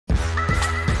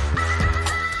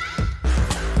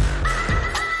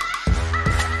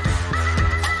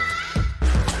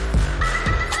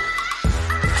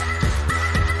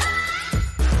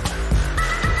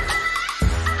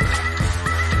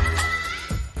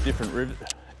Different river,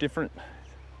 different,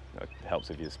 it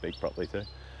helps if you speak properly too.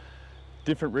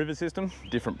 Different river system,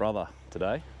 different brother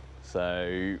today.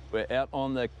 So we're out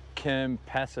on the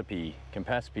Campaspe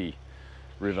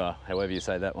River, however you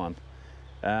say that one.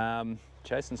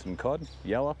 Chasing some cod,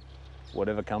 yellow,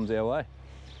 whatever comes our way.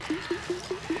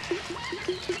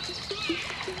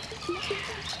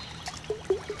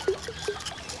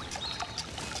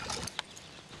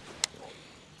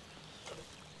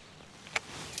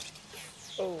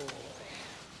 Oh.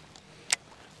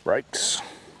 Breaks.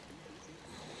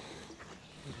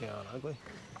 He's going ugly.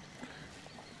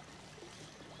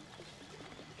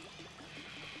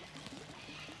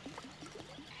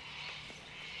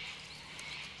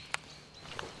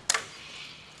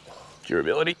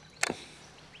 Durability.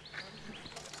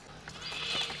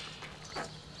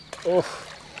 Oh.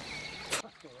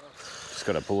 Just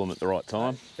got to pull them at the right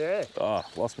time. Yeah. Oh,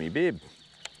 lost me bib.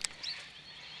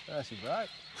 That's your break.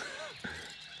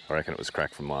 I reckon it was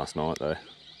cracked from last night though.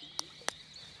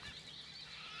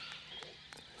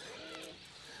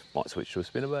 Might switch to a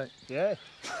spinnerbait. Yeah.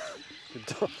 Good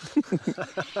time.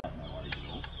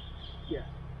 Yeah.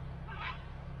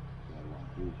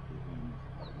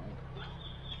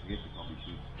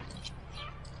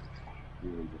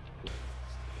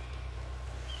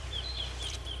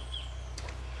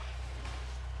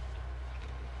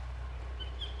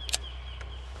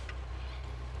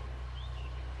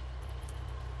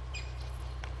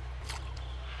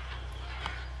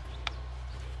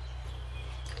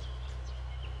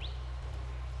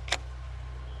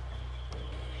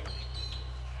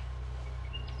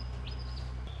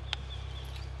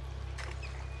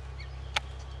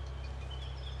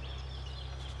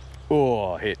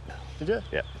 Oh, hit. Did you?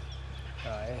 Yep. Oh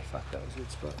yeah, fuck, that was a good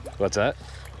spot. What's that?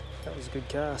 That was a good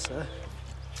cast, eh?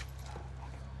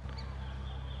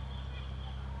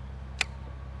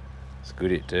 It's a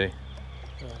good hit too.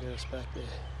 Oh, get us back there.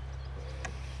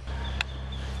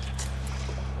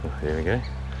 Oh, there we go.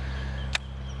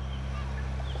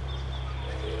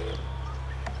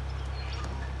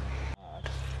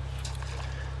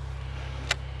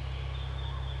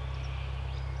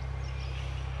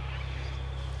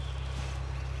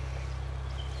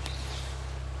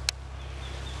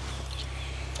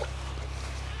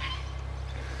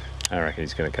 I reckon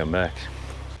he's going to come back.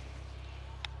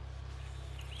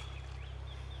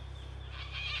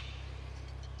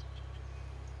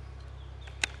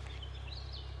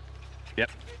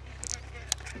 Yep.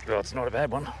 Oh, it's not a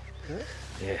bad one.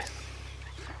 Yeah.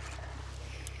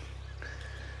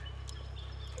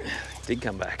 Did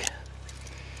come back.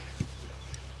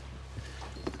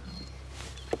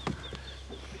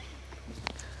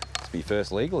 It's me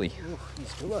first legally. Oh,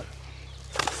 he's good one.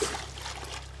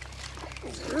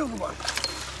 He's a real good one.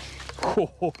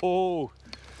 Oh,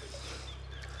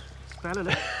 Spanning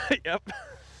it. yep.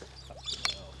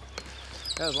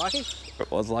 That was lucky.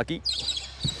 It was lucky.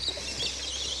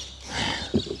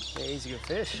 Yeah, he's a good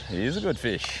fish. He is a good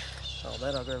fish. Oh,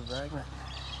 that I'll grab a break, mate.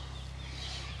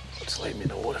 Just leave him in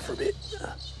the water for a bit.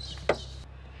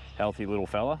 Healthy little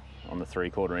fella on the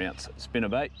 3/4 ounce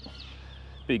spinnerbait.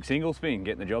 Big single spin,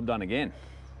 getting the job done again.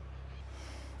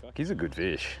 Fuck, he's a good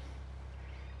fish.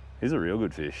 He's a real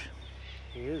good fish.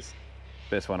 He is.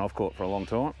 Best one I've caught for a long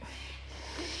time.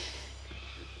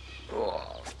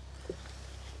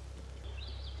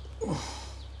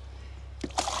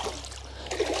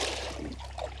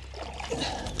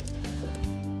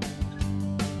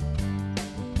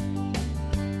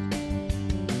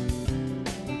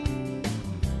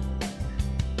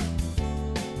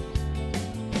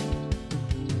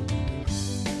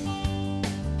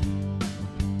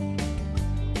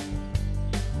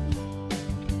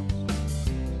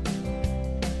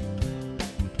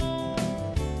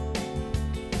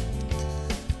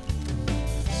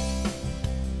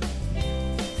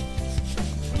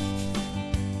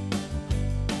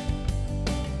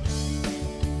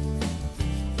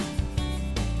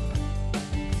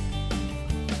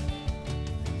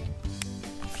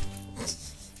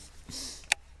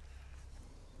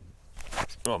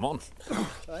 Oh, I'm on. Oh,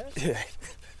 yeah? Yeah.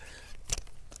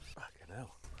 Fucking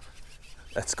hell.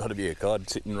 That's got to be a cod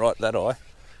sitting right that high.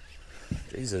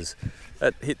 Jesus.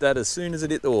 That hit that as soon as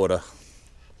it hit the water.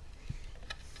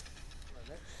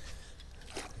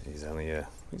 He's only,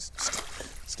 he's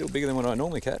still bigger than what I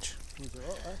normally catch. He's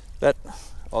all right, eh? That,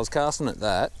 I was casting at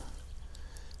that.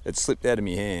 It slipped out of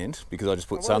my hand because I just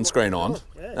put sunscreen on.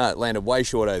 Yeah. No, it landed way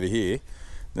short over here.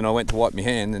 Then I went to wipe my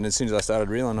hand, and as soon as I started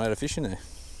reeling, I had a fish in there.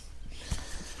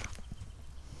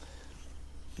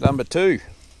 Number 2.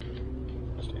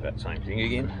 Let's do that same thing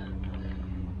again.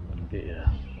 Yeah,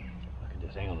 I can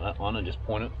just hang on that one and just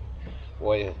point it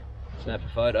while you snap a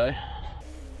photo.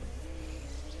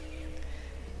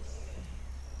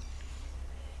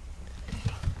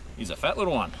 He's a fat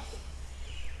little one.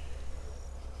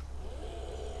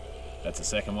 That's the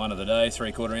second one of the day,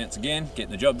 3/4 ounce again, getting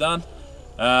the job done.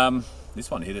 This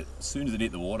one hit it as soon as it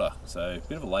hit the water, so a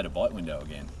bit of a later bite window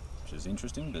again, which is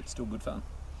interesting, but still good fun.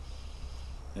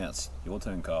 Now it's your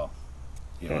turn, Kyle.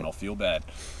 You know, I'll feel bad.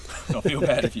 I'll feel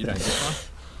bad if you don't get one.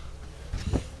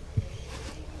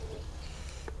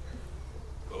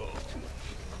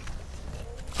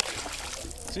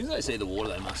 As soon as they see the water,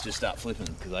 they must just start flipping,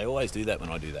 because they always do that when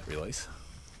I do that release.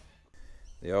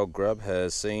 The old grub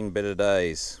has seen better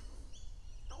days.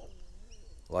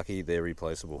 Lucky they're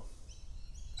replaceable.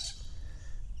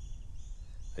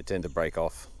 They tend to break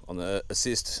off on the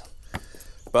assist,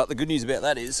 but the good news about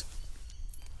that is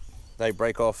they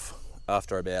break off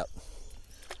after about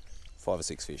 5 or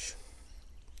 6 fish,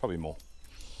 probably more.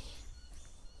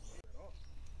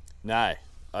 No,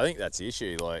 I think that's the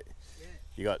issue. Like,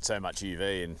 you got so much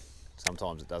UV, and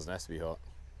sometimes it doesn't have to be hot.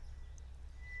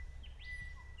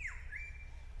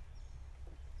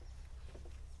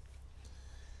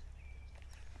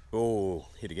 Oh,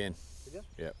 hit again.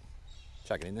 Yep.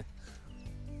 Chuck it in there.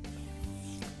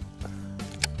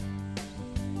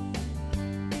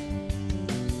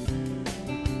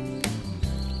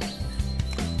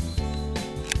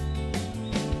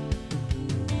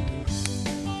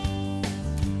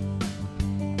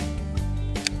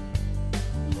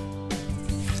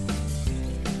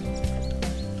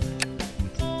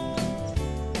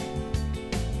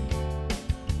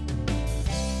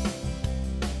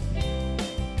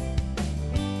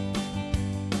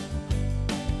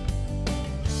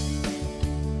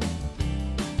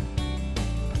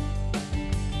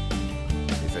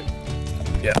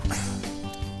 Yeah.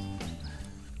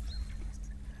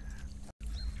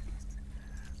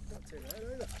 Not too bad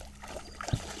either.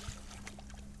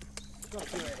 Not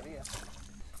too out of here.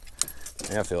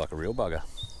 Now I feel like a real bugger.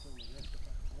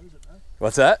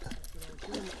 What's that?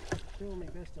 Doing my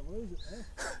best to lose it,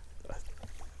 eh?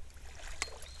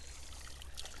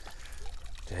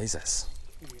 Jesus.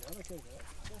 Yeah, I don't think that.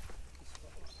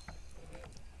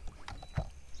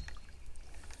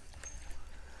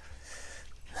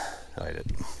 I ate it.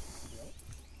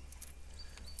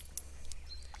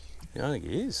 Yeah, I think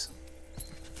he is.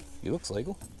 He looks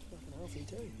legal. Fucking healthy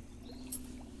too.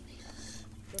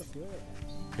 Got a few of it.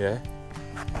 Yeah.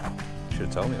 Should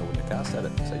have told me I wouldn't have cast at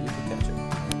it, so you could catch it.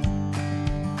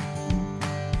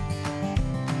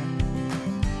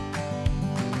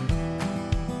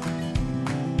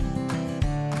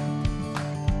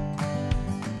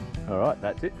 Alright,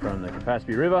 that's it from the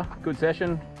Campaspe River. Good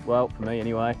session. Well, for me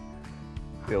anyway.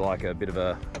 Feel like a bit of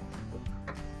a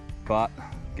butt.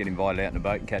 Get invited out in a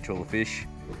boat and catch all the fish.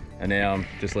 And now I'm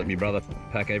just letting my brother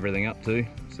pack everything up too.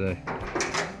 So,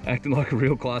 acting like a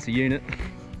real classy unit.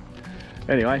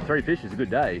 Anyway, 3 fish is a good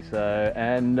day. So,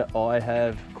 and I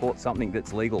have caught something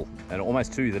that's legal, and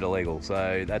almost 2 that are legal.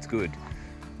 So that's good.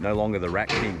 No longer the rat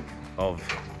king of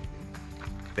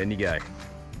Bendigo.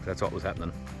 That's what was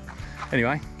happening.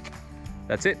 Anyway,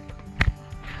 that's it.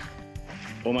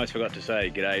 Almost forgot to say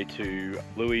g'day to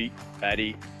Louis,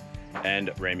 Addy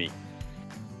and Remy.